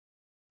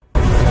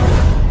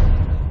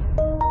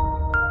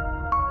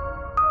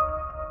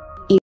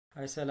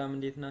Hi ሰላም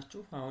እንዴት ናችሁ?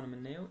 አሁን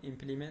የምናየው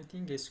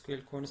implementing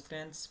SQL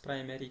constraints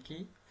primary key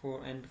for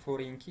and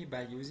foreign key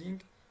by using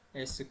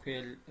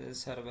SQL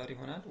Server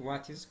ይሆናል።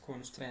 What is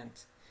constraint?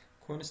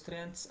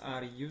 Constraints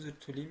are used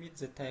to limit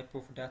the type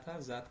of data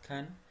that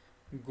can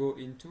go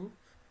into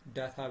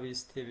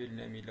database table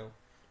ነው የሚለው።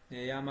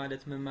 ያ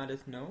ማለት ምን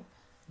ማለት ነው?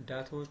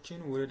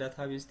 ዳታዎችን ወደ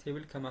ዳታቤዝ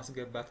ቴብል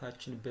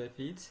ከማስገባታችን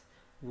በፊት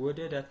ወደ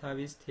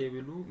ዳታቤዝ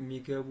ቴብሉ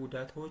የሚገቡ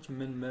ዳታዎች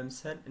ምን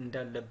መምሰል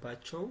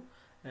እንዳለባቸው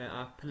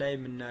አፕላይ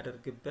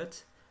የምናደርግበት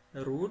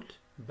ሩል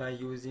ባይ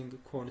ዩዚንግ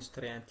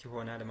ኮንስትሬንት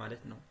ይሆናል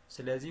ማለት ነው።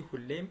 ስለዚህ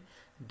ሁሌም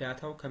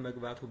ዳታው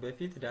ከመግባቱ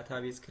በፊት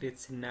ዳታቤዝ ክሬት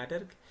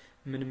ስናደርግ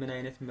ምን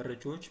አይነት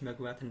መረጃዎች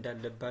መግባት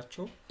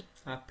እንዳለባቸው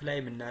አፕላይ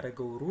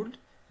የምናደርገው ሩል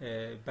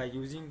ባይ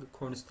ዩዚንግ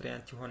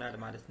ኮንስትሬንት ይሆናል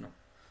ማለት ነው።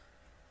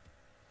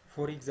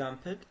 ፎር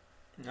ኤግዛምፕል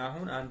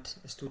አሁን አንድ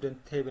ስቱደንት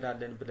ቴብል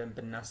አለን ብለን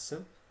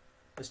ብናስብ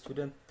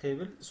ስቱደንት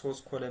ቴብል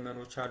 3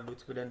 ኮለመኖች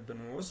አሉት ብለን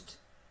ብንወስድ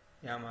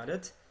ያ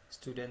ማለት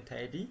ስቱደንት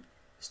አይዲ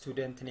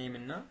ስቱደንት ኔም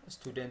እና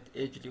ስቱደንት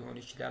ኤጅ ሊሆን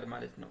ይችላል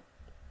ማለት ነው።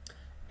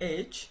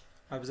 ኤጅ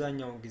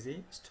አብዛኛውን ጊዜ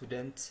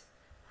ስቱደንት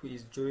who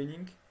is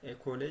joining a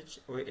college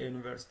or a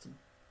university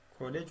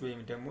ኮሌጅ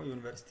ወይም ደግሞ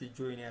ዩኒቨርሲቲ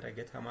ጆይን ያደረገ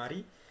ተማሪ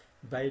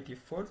by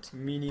default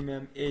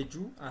ሚኒመም ኤጁ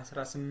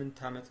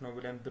 18 አመት ነው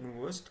ብለን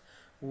ብንወስድ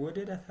ወደ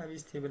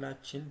ዳታቤዝ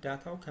ቴብላችን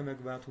ዳታው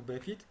ከመግባቱ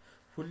በፊት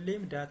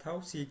ሁሌም ዳታው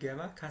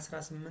ሲገባ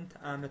ከ18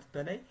 አመት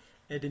በላይ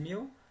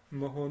እድሜው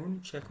መሆኑን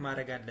ቼክ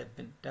ማድረግ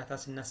አለብን። ዳታ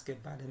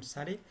ስናስገባ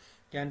ለምሳሌ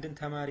ያንድን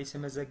ተማሪ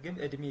ስመዘግብ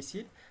እድሜ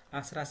ሲል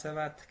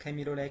 17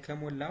 ከሚለው ላይ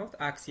ከሞላውት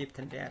አክሴፕት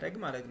እንዲያደርግ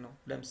ማለት ነው።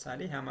 ለምሳሌ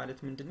ያ ማለት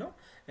ምንድነው?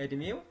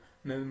 እድሜው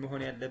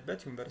መሆን ያለበት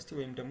ዩኒቨርሲቲ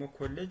ወይም ደግሞ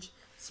ኮሌጅ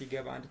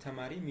ሲገባ አንድ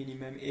ተማሪ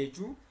ሚኒመም ኤጁ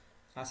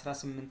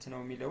 18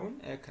 ነው የሚለውን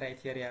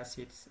ክራይቴሪያ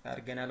ሴት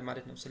አድርገናል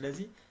ማለት ነው።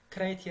 ስለዚህ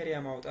ክራይቴሪያ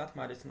ማውጣት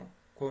ማለት ነው።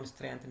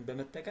 ኮንስትሬንትን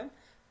በመጠቀም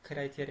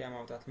ክራይቴሪያ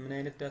ማውጣት ምን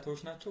አይነት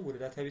ዳታዎች ናቸው ወደ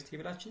ዳታቤዝ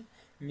ቴብላችን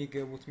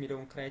የሚገቡት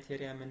የሚለውን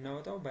ክራይቴሪያ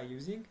የምናወጣው ባይ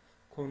ዩዚንግ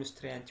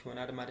ኮንስትሬንት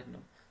ይሆናል ማለት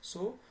ነው።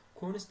 ሶ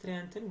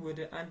ኮንስትሬንትን ወደ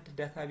አንድ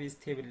ዳታቤዝ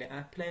ቴብል ላይ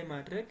አፕላይ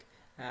ማድረግ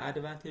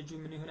አድቫንቴጁ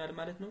ምን ይሆናል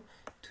ማለት ነው?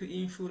 ቱ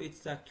ኢንሹር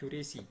ኢትስ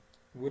አኩሬሲ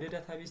ወደ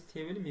ዳታቤዝ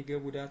ቴብል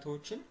የሚገቡ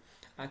ዳታዎችን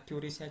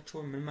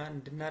አኩሬሲያቸውን ምን ማለት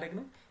እንድናደርግ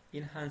ነው?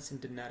 ኢንሃንስ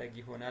እንድናደርግ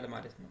ይሆናል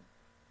ማለት ነው።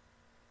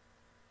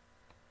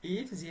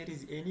 If there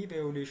is any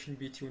violation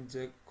between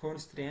the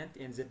constraint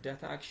and the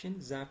data action,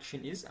 the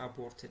action is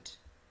aborted.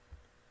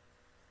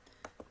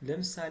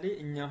 ለምሳሌ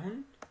እኛ አሁን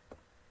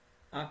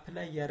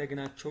አፕላይ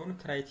ያደረግናቸውን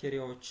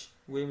ክራይቴሪያዎች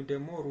ወይም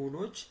ደግሞ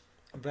ሩሎች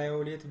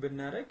ቫዮሌት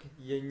ብናደርግ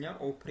የኛ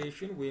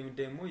ኦፕሬሽን ወይም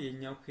ደግሞ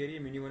የኛ ኩዌሪ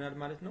ምን ይሆናል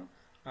ማለት ነው?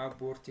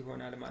 አቦርት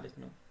ይሆናል ማለት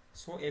ነው።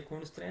 So a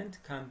constraint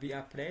can be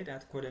applied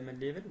at column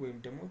level ወይም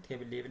ደግሞ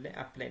ቴብል ሌቭል ላይ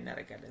አፕላይ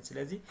እናደርጋለን።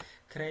 ስለዚህ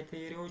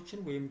ክራይቴሪያዎችን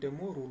ወይም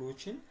ደግሞ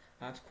ሩሎችን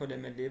አት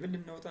ኮለም ሌቭል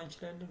ልናወጣ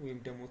እንችላለን ወይም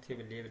ደግሞ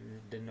ቴብል ሌቭል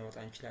ልናወጣ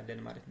እንችላለን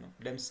ማለት ነው።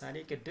 ለምሳሌ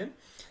ቅድም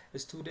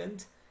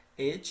ስቱደንት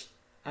ኤጅ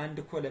አንድ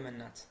ኮለመን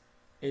ናት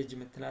ኤጅ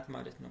ምትላት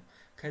ማለት ነው።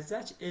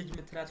 ከዛች ኤጅ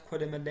ምትላት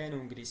ኮለመን ላይ ነው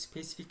እንግዲህ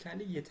ስፔሲፊካሊ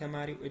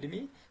የተማሪው እድሜ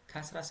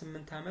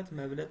ከ18 አመት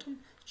መብለጡን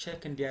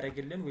ቼክ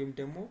እንዲያደርግልን ወይም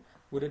ደግሞ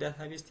ወደ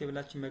ዳታቤዝ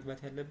ቴብላችን መግባት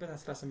ያለበት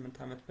 18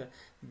 አመት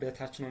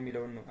በታች ነው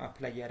የሚለውን ነው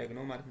አፕላይ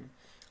ያደረግነው ማለት ነው።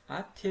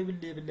 አት ቴብል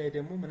ሌቭል ላይ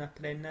ደግሞ ምን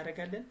አፕላይ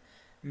እናደርጋለን?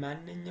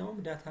 ማንኛውም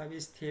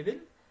ዳታቤዝ ቴብል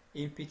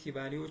ኢምፒቲ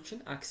ቫልዩዎችን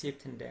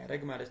አክሴፕት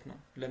እንዳያደርግ ማለት ነው።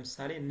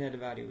 ለምሳሌ ነል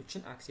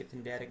ቫልዩዎችን አክሴፕት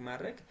እንዳያደርግ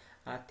ማድረግ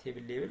አት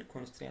ቴብል ሌቭል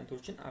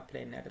ኮንስትሬንቶችን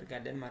አፕላይ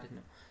እናደርጋለን ማለት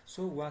ነው።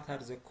 ሶ ዋት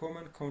አር ዘ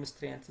ኮመን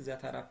ኮንስትሬንትስ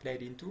ዛት አር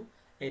አፕላይድ ኢንቱ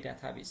ኤ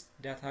ዳታቤዝ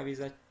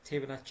ዳታቤዝ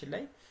ቴብላችን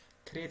ላይ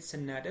ክሬት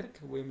ስናደርግ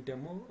ወይም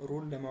ደግሞ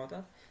ሩል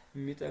ለማውጣት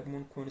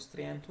የሚጠቅሙን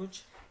ኮንስትሬንቶች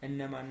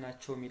እነማን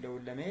ናቸው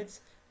የሚለውን ለማየት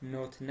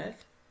ኖት ነል፣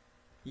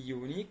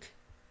 ዩኒክ፣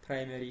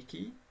 ፕራይመሪ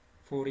ኪ፣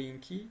 ፎሪን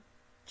ኪ፣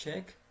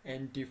 ቼክ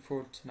ኤንድ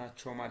ዲፎልት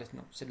ናቸው ማለት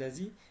ነው።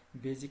 ስለዚህ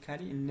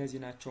ቤዚካሊ እነዚህ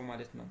ናቸው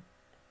ማለት ነው።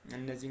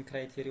 እነዚህን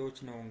ክራይቴሪያዎች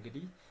ነው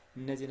እንግዲህ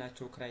እነዚህ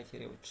ናቸው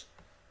ክራይቴሪያዎች።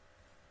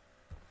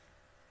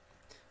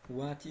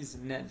 ዋት ኢዝ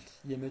ነል?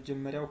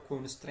 የመጀመሪያው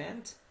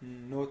ኮንስትሬንት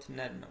ኖት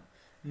ነል ነው።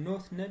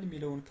 ኖት ነል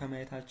የሚለውን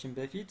ከማየታችን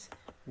በፊት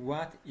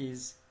ዋት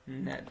ኢዝ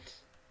ነል?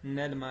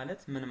 ነል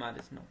ማለት ምን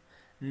ማለት ነው?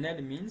 ነል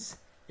ሚንስ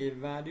ኤ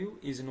ቫልዩ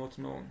ኢዝ ኖት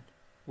ኖውን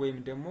ወይም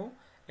ደግሞ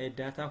ኤ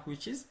ዳታ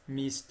which is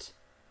missed።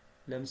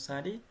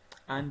 ለምሳሌ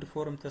አንድ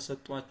ፎርም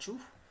ተሰጧችሁ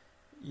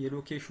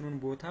የሎኬሽኑን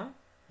ቦታ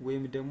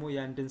ወይም ደግሞ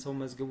ያንድን ሰው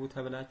መዝግቡ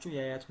ተብላችሁ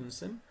የአያቱን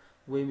ስም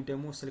ወይም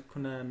ደግሞ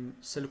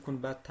ስልኩን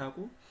ባታቁ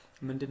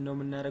ምንድነው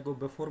የምናደርገው?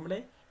 በፎርም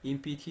ላይ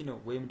ኢምፒቲ ነው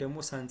ወይም ደግሞ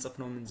ሳንጽፍ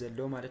ነው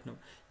የምንዘለው ማለት ነው።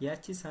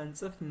 ያቺ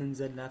ሳንጽፍ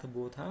ምንዘላት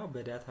ቦታ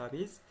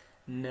በዳታቤዝ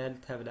ነል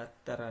ተብላ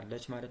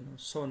ትጠራለች ማለት ነው።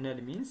 ሶ ነል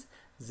ሚንስ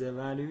the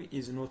value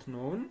is not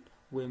known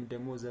ወይም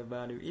ደግሞ the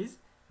value is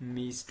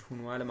missed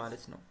ሆኗል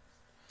ማለት ነው።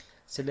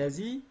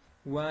 ስለዚህ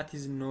what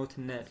is not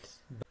null?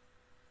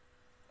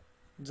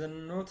 The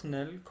not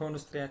null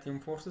constraint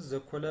enforces the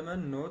column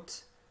not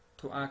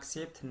to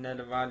accept null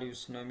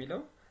values ነው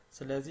የሚለው።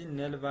 ስለዚህ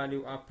null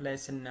value apply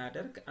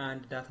ስናደርግ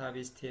አንድ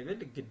ዳታቤዝ ቴብል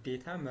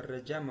ግዴታ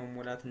መረጃ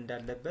መሞላት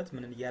እንዳለበት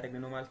ምን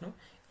እያደረግን ነው ማለት ነው?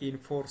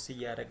 ኢንፎርስ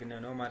እያደረግን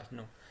ነው ማለት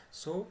ነው።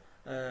 So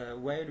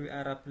while we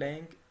are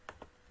applying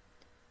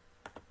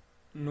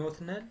not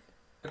null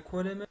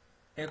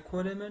a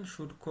column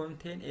should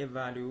contain a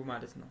value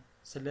ማለት ነው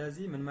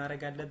ስለዚህ ምን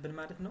ማድረግ አለብን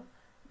ማለት ነው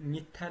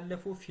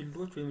የሚታለፉ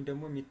ፊልዶች ወይም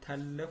ደግሞ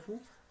የሚታለፉ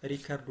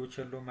ሪከርዶች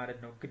የለው ማለት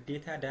ነው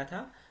ግዴታ ዳታ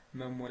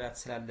መሞላት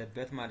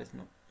ስላለበት ማለት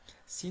ነው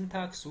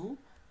ሲንታክሱ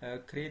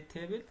create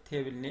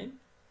table name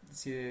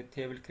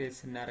table create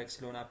ስናደርግ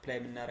ስለሆነ apply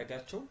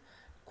የምናደርጋቸው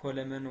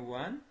column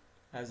 1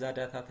 አዛ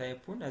ዳታ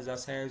ታይፑን አዛ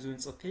ሳይዙን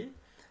ጽፌ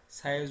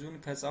ሳይዙን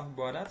ከጻፍ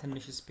በኋላ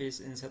ትንሽ ስፔስ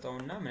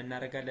እንሰጣውና ምን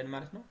እናደርጋለን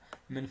ማለት ነው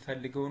ምን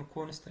ፈልገውን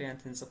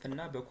ኮንስትራንት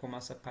እንጽፍና በኮማ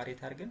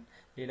ሰፓሬት አድርገን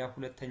ሌላ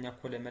ሁለተኛ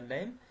ኮለመን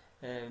ላይም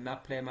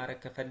አፕላይ ማድረግ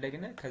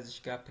ከፈለግነ ከዚህ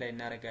ጋር አፕላይ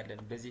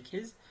እናደርጋለን በዚህ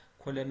ኬዝ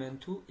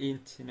ኮለመንቱ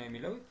ኢንት ነው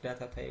የሚለው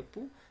ዳታ ታይፑ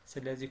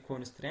ስለዚህ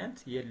ኮንስትራንት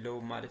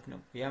የለውም ማለት ነው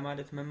ያ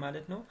ማለት ምን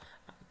ማለት ነው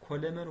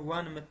ኮለመን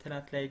 1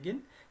 መተላት ላይ ግን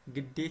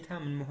ግዴታ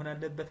ምን መሆን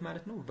አለበት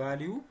ማለት ነው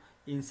ቫልዩ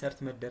ኢንሰርት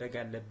መደረግ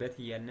አለበት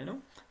ይያልን ነው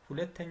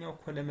ሁለተኛው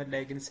ኮለመን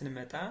ላይ ግን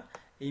ስንመጣ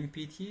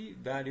ኢምፒቲ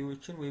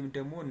ቫልዩዎችን ወይም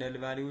ደግሞ ነል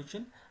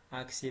ቫልዩዎችን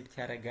አክሴፕት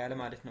ያደርጋል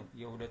ማለት ነው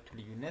የሁለቱ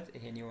ልዩነት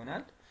ይሄን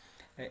ይሆናል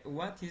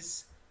what is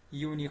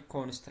unique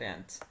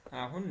constraint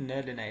አሁን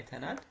ነልን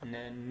አይተናል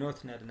not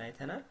ነልን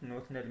አይተናል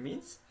not null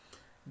means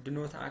do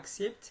not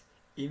accept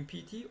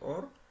empty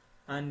or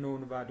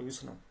unknown values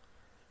ነው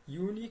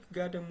unique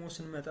ጋር ደግሞ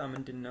ስንመጣ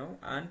ምንድነው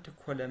አንድ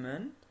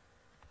ኮለመን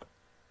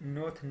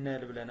not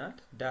null ብለናል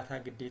ዳታ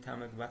ግዴታ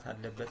መግባት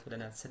አለበት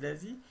ብለናል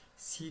ስለዚህ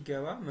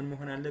ሲገባ ምን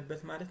መሆን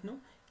አለበት ማለት ነው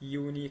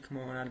unique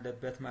መሆን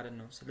አለበት ማለት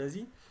ነው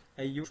ስለዚህ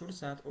you should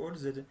that all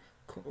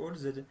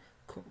the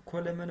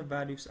column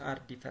values are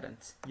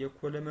different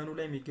የኮለመኑ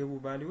ላይ የሚገቡ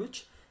ቫልዩዎች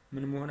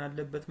ምን መሆን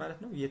አለበት ማለት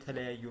ነው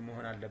የተለያዩ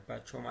መሆን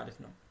አለባቸው ማለት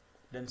ነው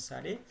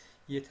ለምሳሌ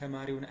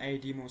የተማሪውን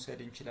አይዲ መውሰድ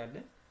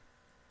እንችላለን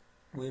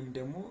ወይም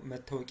ደግሞ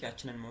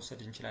መታወቂያችንን መውሰድ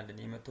እንችላለን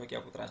የመታወቂያ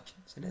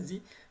ቁጥራችን ስለዚህ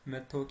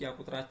መታወቂያ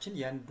ቁጥራችን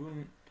ያንዱን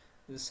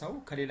ሰው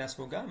ከሌላ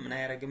ሰው ጋር ምን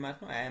ያደርግም ማለት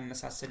ነው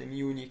አያመሳሰልም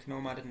ዩኒክ ነው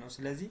ማለት ነው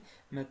ስለዚህ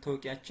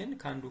መታወቂያችን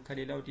ካንዱ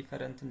ከሌላው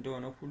ዲፈረንት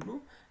እንደሆነ ሁሉ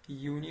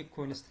ዩኒክ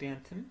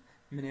ኮንስትራንትም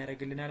ምን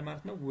ያደርግልናል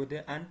ማለት ነው ወደ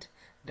አንድ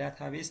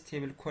ዳታቤዝ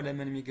ቴብል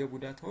ኮለመን የሚገቡ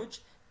ዳታዎች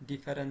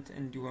ዲፈረንት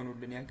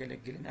እንዲሆኑልን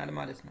ያገለግልናል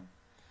ማለት ነው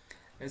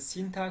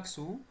ሲንታክሱ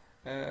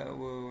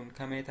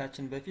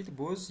ከማየታችን በፊት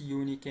ቦዝ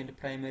ዩኒክ ኤንድ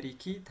ፕራይመሪ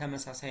ኪ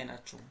ተመሳሳይ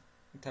ናቸው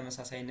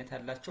ተመሳሳይነት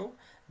ያላቸው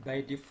by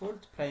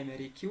default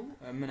primary key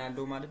ምን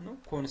አለው ማለት ነው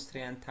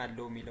constraint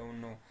አለው የሚለው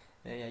ነው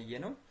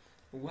ያየነው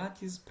what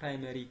is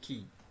primary key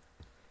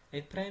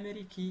a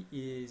primary key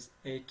is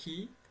a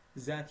key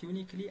that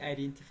uniquely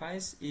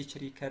identifies each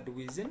record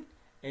within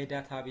a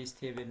database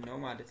table ነው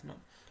ማለት ነው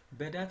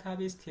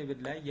በዳታቤዝ ቴብል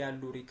ላይ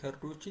ያሉ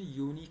ሪከርዶችን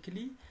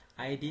uniquely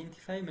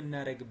identify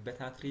የምናደርግበት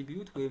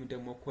አትሪቢዩት ወይም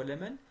ደግሞ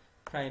ኮለመን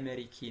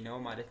primary key ነው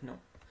ማለት ነው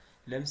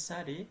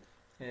ለምሳሌ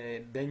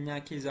በእኛ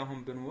ኬዝ አሁን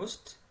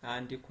ብንወስድ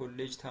አንድ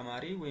ኮሌጅ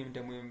ተማሪ ወይም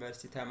ደግሞ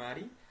ዩኒቨርሲቲ ተማሪ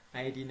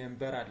አይዲ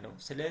ነምበር አለው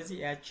ስለዚህ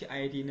ያቺ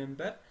አይዲ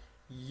ነምበር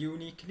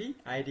ዩኒክሊ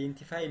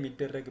አይዴንቲፋይ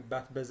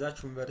የሚደረግባት በዛች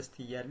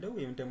ዩኒቨርሲቲ ያለው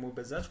ወይም ደግሞ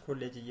በዛች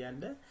ኮሌጅ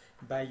ያለ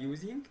by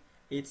using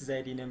its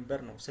ID number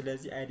ነው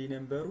ስለዚህ አይዲ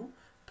ነምበሩ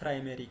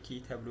primary key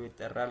ተብሎ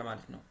ይጠራል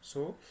ማለት ነው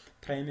so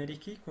primary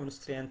key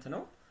constraint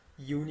ነው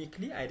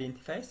uniquely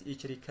identifies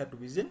each record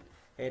within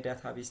a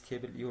database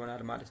table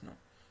ይሆናል ማለት ነው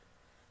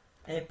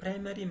a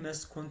primary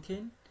must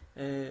contain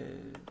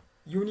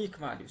unique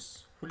values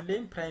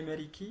ሁሌም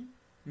primary key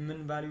ምን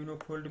value ነው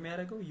hold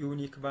የሚያደርገው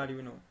unique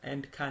value ነው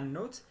and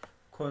cannot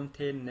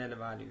contain null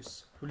values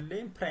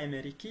ሁሌም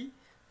primary key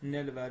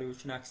null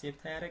valueዎችን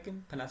accept አያደርግም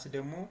plus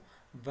ደግሞ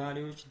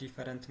values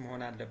different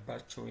መሆን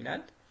አለባቸው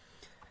ይላል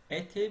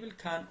a table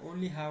can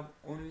only have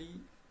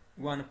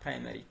one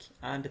primary key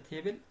and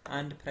table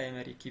and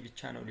primary key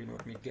ብቻ ነው ሊኖር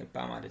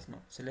የሚገባ ማለት ነው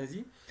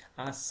ስለዚህ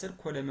 10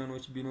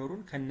 ኮለመኖች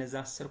ቢኖሩን ከነዛ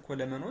 10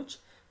 ኮለመኖች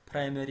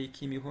primary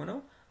key የሚሆነው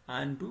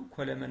አንዱ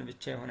ኮለመን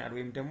ብቻ ይሆናል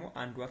ወይም ደግሞ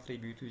አንዱ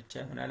አትሪቢዩት ብቻ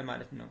ይሆናል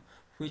ማለት ነው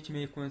which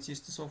may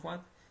consist of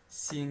what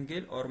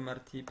single or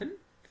multiple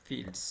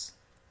fields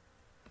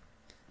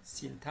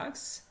syntax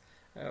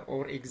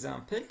or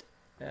example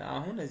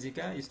አሁን እዚህ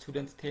ጋር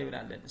ስቱደንት ቴብል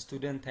አለን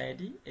ስቱደንት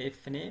አይዲ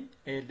ኤፍ ኔም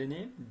ኤል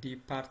ኔም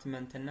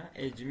ዲፓርትመንት እና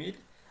ኤጅ ሚል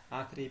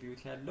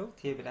አትሪቢዩት ያለው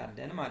ቴብል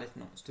አለን ማለት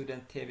ነው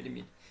ስቱደንት ቴብል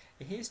ሚል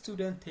ይሄ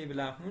ስቱደንት ቴብል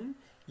አሁን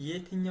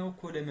የትኛው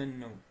ኮለመን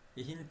ነው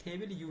ይሄን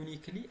ቴብል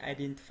ዩኒክሊ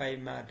አይዴንቲፋይ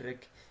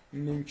ማድረግ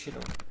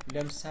ምንችለው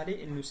ለምሳሌ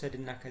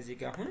እንውሰድና ከዚህ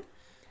ጋር አሁን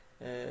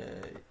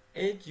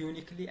ኤጅ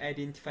ዩኒክሊ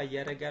አይዴንቲፋይ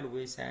ያደርጋል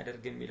ወይስ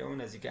አያደርግም የሚለውን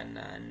እዚህ ጋር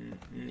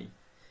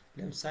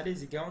ለምሳሌ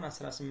እዚህ ጋር አሁን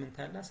 18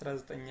 አለ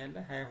 19 አለ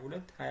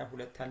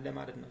 22 አለ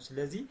ማለት ነው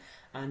ስለዚህ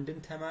አንድን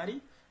ተማሪ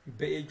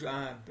በኤጅ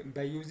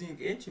በዩዚንግ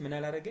ኤጅ ምን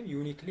አላደረገም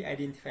ዩኒክሊ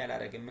አይዴንቲፋይ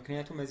አላደረገም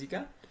ምክንያቱም እዚህ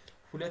ጋር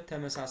ሁለት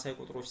ተመሳሳይ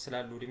ቁጥሮች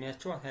ስላሉ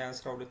እድሜያቸው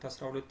 12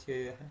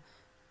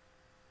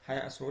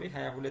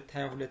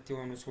 22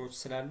 የሆኑ ሰዎች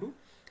ስላሉ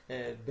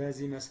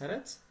በዚህ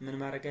መሰረት ምን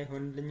ማድረግ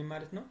አይሆንልኝም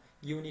ማለት ነው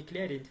ዩኒክሊ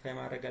አይዴንቲፋይ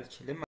ማድረግ አልችልም